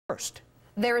first.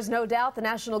 There is no doubt the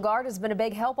National Guard has been a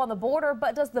big help on the border,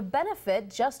 but does the benefit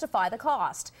justify the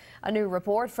cost? A new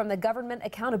report from the Government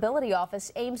Accountability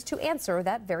Office aims to answer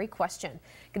that very question.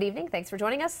 Good evening. Thanks for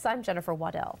joining us. I'm Jennifer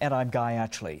Waddell. And I'm Guy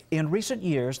Atchley. In recent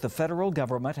years, the federal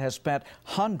government has spent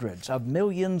hundreds of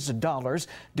millions of dollars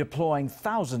deploying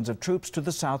thousands of troops to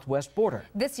the southwest border.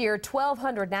 This year,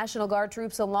 1,200 National Guard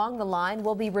troops along the line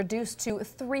will be reduced to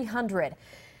 300.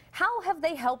 How have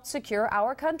they helped secure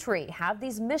our country? Have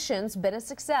these missions been a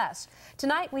success?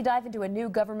 Tonight, we dive into a new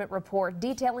government report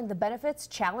detailing the benefits,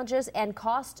 challenges, and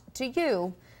cost to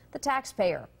you, the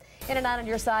taxpayer. In and out on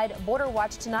your side, Border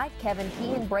Watch tonight, Kevin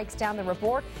Keehan breaks down the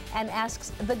report and asks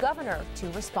the governor to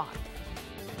respond.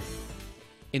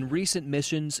 In recent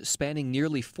missions spanning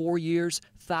nearly 4 years,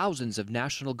 thousands of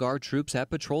National Guard troops have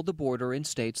patrolled the border in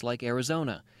states like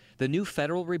Arizona. The new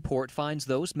federal report finds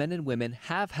those men and women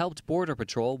have helped Border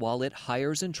Patrol while it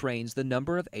hires and trains the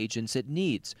number of agents it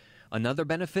needs. Another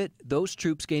benefit, those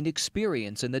troops gained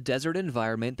experience in the desert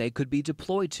environment they could be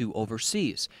deployed to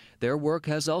overseas. Their work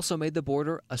has also made the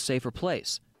border a safer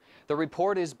place. The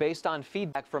report is based on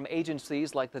feedback from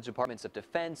agencies like the Departments of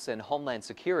Defense and Homeland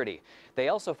Security. They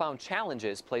also found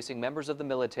challenges placing members of the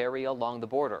military along the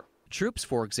border. Troops,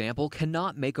 for example,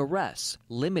 cannot make arrests,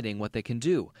 limiting what they can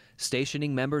do.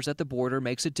 Stationing members at the border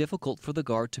makes it difficult for the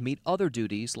Guard to meet other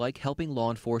duties like helping law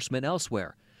enforcement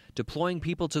elsewhere. Deploying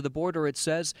people to the border, it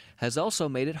says, has also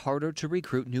made it harder to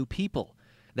recruit new people.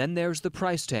 Then there's the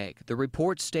price tag. The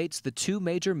report states the two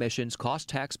major missions cost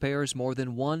taxpayers more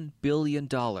than $1 billion.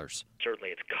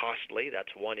 Certainly it's costly,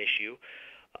 that's one issue,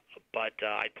 but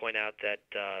I'd point out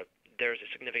that there's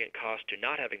a significant cost to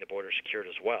not having the border secured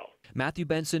as well. Matthew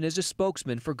Benson is a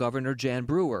spokesman for Governor Jan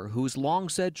Brewer, who's long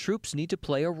said troops need to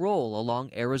play a role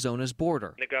along Arizona's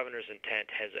border. The governor's intent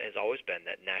has always been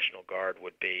that National Guard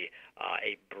would be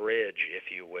a bridge,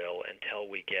 if you will, until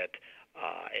we get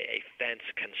a fence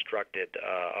constructed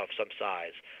of some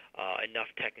size,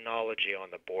 enough technology on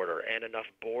the border, and enough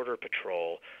border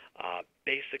patrol.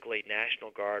 Basically, National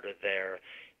Guard are there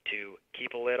to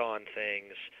keep a lid on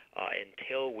things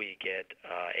until we get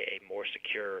a more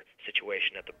secure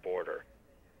situation at the border.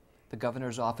 The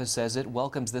governor's office says it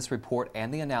welcomes this report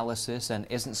and the analysis and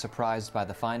isn't surprised by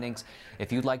the findings.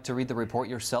 If you'd like to read the report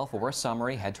yourself or a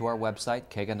summary, head to our website,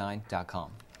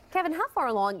 KGUN-TV.com. Kevin, how far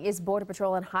along is Border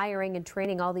Patrol in hiring and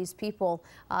training all these people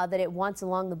that it wants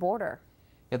along the border?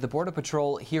 Yeah, the Border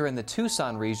Patrol here in the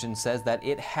Tucson region says that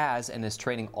it has and is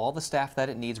training all the staff that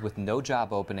it needs with no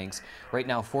job openings. Right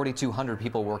now, 4,200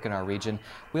 people work in our region.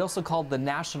 We also called the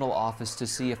national office to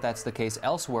see if that's the case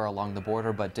elsewhere along the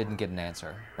border, but didn't get an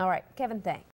answer. All right, Kevin, thanks.